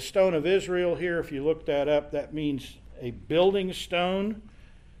 The stone of Israel here, if you look that up, that means a building stone.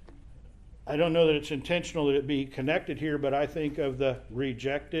 I don't know that it's intentional that it be connected here, but I think of the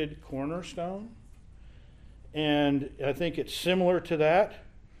rejected cornerstone. And I think it's similar to that.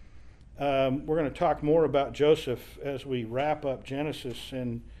 We're going to talk more about Joseph as we wrap up Genesis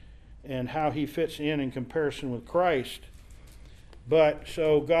and how he fits in comparison with Christ. But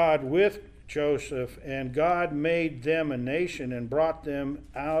so God with Joseph, and God made them a nation and brought them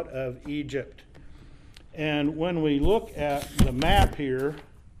out of Egypt. And when we look at the map here,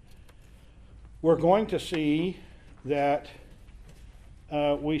 we're going to see that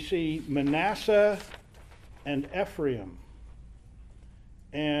we see Manasseh and Ephraim.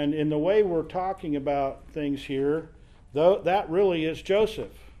 And in the way we're talking about things here, though, that really is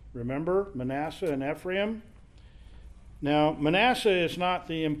Joseph. Remember, Manasseh and Ephraim? Now, Manasseh is not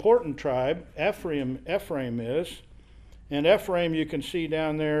the important tribe. Ephraim is. And Ephraim you can see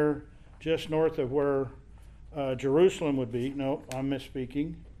down there just north of where Jerusalem would be. No, I'm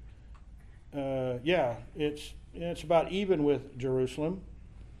misspeaking. It's about even with Jerusalem.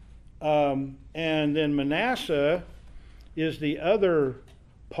 And then Manasseh is the other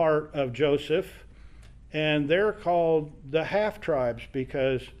part of Joseph, and they're called the half-tribes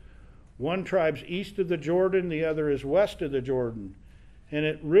because one tribe's east of the Jordan, the other is west of the Jordan. And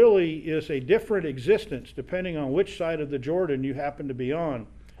it really is a different existence depending on which side of the Jordan you happen to be on,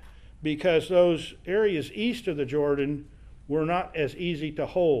 because those areas east of the Jordan were not as easy to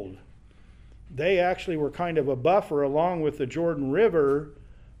hold. They actually were kind of a buffer along with the Jordan River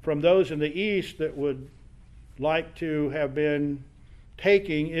from those in the east that would like to have been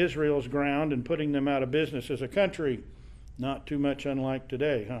taking Israel's ground and putting them out of business as a country. Not too much unlike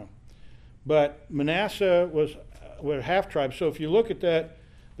today, huh? But Manasseh was a half-tribe. So if you look at that,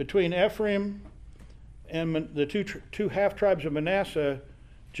 between Ephraim and the two half-tribes of Manasseh,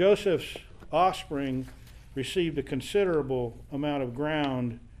 Joseph's offspring received a considerable amount of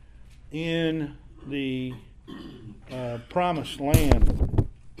ground in the promised land.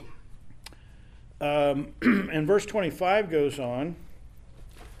 And verse 25 goes on,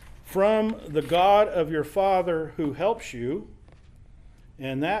 from the God of your father who helps you,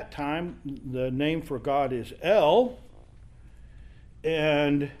 and that time the name for God is El,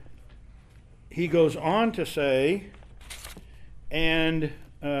 and he goes on to say, and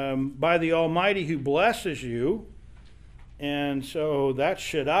by the Almighty who blesses you, and so that's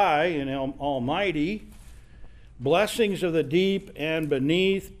Shaddai and Almighty, blessings of the deep and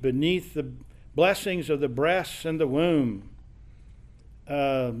beneath the blessings of the breasts and the womb.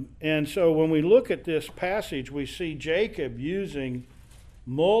 And so when we look at this passage, we see Jacob using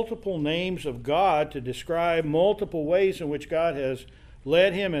multiple names of God to describe multiple ways in which God has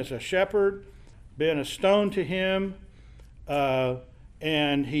led him as a shepherd, been a stone to him,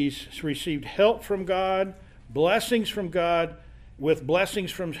 and he's received help from God, blessings from God, with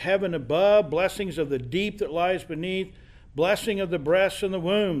blessings from heaven above, blessings of the deep that lies beneath, blessing of the breasts and the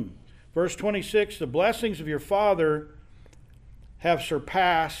womb. Verse 26, the blessings of your father have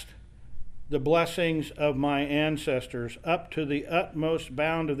surpassed the blessings of my ancestors up to the utmost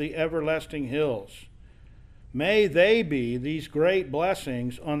bound of the everlasting hills. May they be, these great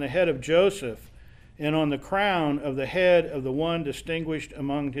blessings, on the head of Joseph and on the crown of the head of the one distinguished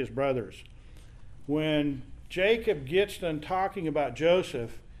among his brothers. When Jacob gets done talking about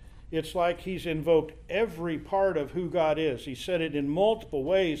Joseph, it's like he's invoked every part of who God is. He said it in multiple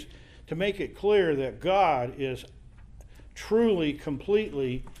ways to make it clear that God is truly,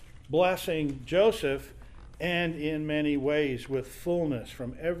 completely blessing Joseph, and in many ways with fullness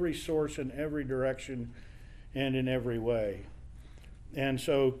from every source in every direction and in every way. And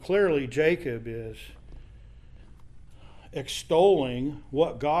so clearly Jacob is extolling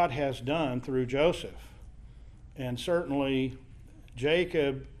what God has done through Joseph. And certainly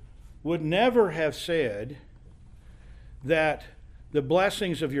Jacob would never have said that the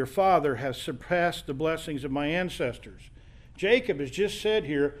blessings of your father have surpassed the blessings of my ancestors. Jacob has just said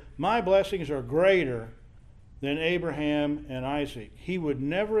here, my blessings are greater than Abraham and Isaac. He would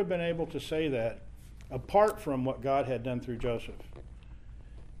never have been able to say that apart from what God had done through Joseph.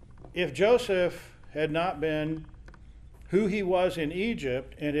 If Joseph had not been who he was in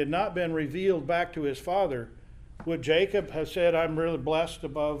Egypt and had not been revealed back to his father, would Jacob have said, I'm really blessed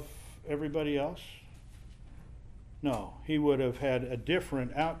above everybody else? No, he would have had a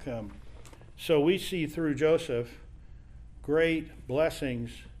different outcome. So we see through Joseph great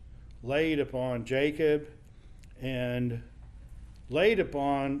blessings laid upon Jacob and laid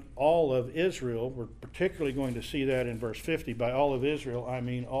upon all of Israel. We're particularly going to see that in verse 50. By all of Israel, I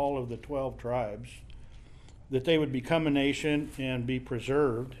mean all of the 12 tribes, that they would become a nation and be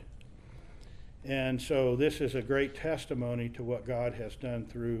preserved. And so this is a great testimony to what God has done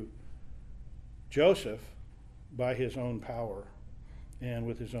through Joseph by his own power and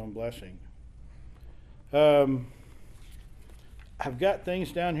with his own blessing. I've got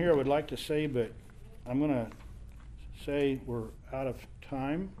things down here I would like to say, but I'm going to say we're out of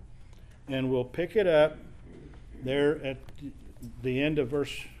time, and we'll pick it up there at the end of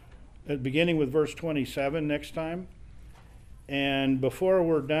beginning with verse 27 next time. And before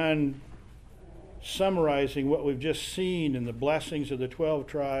we're done summarizing what we've just seen and the blessings of the 12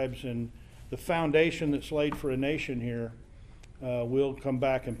 tribes and the foundation that's laid for a nation here, we'll come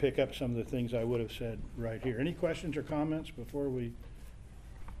back and pick up some of the things I would have said right here. Any questions or comments before we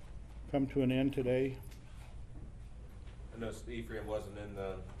come to an end today? I noticed Ephraim wasn't in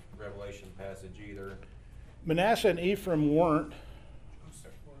the Revelation passage either. Manasseh and Ephraim weren't.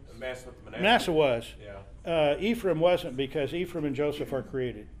 Manasseh was. Yeah. Ephraim wasn't, because Ephraim and Joseph are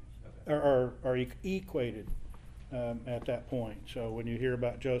created, are equated at that point. So when you hear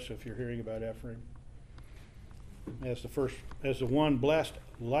about Joseph, you're hearing about Ephraim as the one blessed,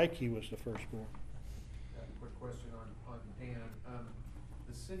 like he was the firstborn. Quick question on Dan.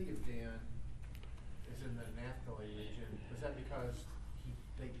 The city of Dan is in the Naphtali region. Was that because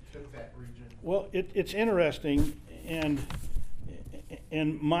they took that region? Well, it's interesting, and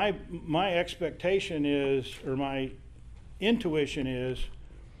my expectation is, or my intuition is,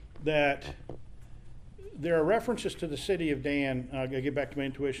 that there are references to the city of Dan. I'll get back to my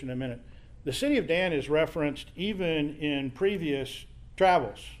intuition in a minute. The city of Dan is referenced even in previous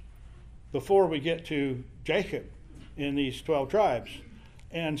travels before we get to Jacob in these 12 tribes.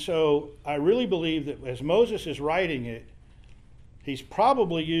 And so I really believe that as Moses is writing it, he's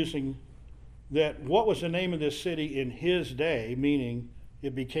probably using that what was the name of this city in his day, meaning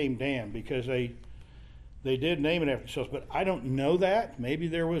it became Dan, because they did name it after themselves. But I don't know that. Maybe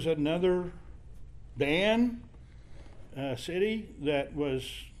there was another Dan city that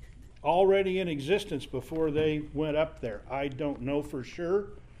was already in existence before they went up there. I don't know for sure,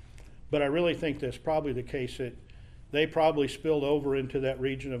 but I really think that's probably the case, that they probably spilled over into that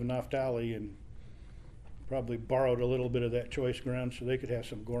region of Naphtali and probably borrowed a little bit of that choice ground so they could have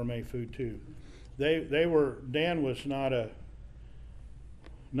some gourmet food too. Dan was not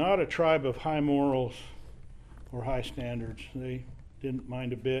a tribe of high morals or high standards. They didn't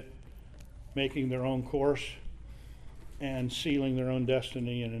mind a bit making their own course and sealing their own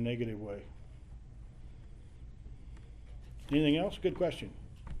destiny in a negative way. Anything else? Good question.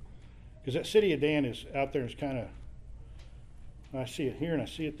 Because that city of Dan is out there, is kind of, I see it here and I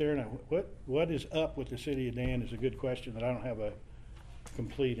see it there, and what is up with the city of Dan is a good question that I don't have a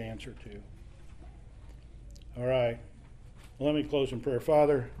complete answer to. All right. Well, let me close in prayer.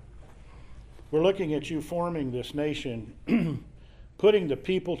 Father, we're looking at you forming this nation, putting the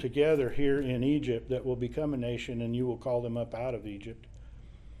people together here in Egypt that will become a nation, and you will call them up out of Egypt.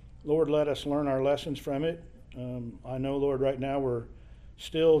 Lord, let us learn our lessons from it. I know, Lord, right now we're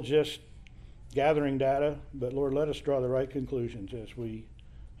still just gathering data, but Lord, let us draw the right conclusions as we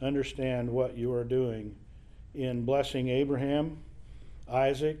understand what you are doing in blessing Abraham,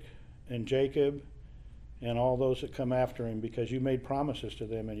 Isaac, and Jacob, and all those that come after him, because you made promises to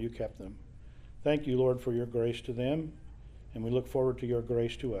them and you kept them. Thank you, Lord, for your grace to them, and we look forward to your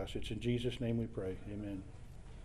grace to us. It's in Jesus' name we pray. Amen.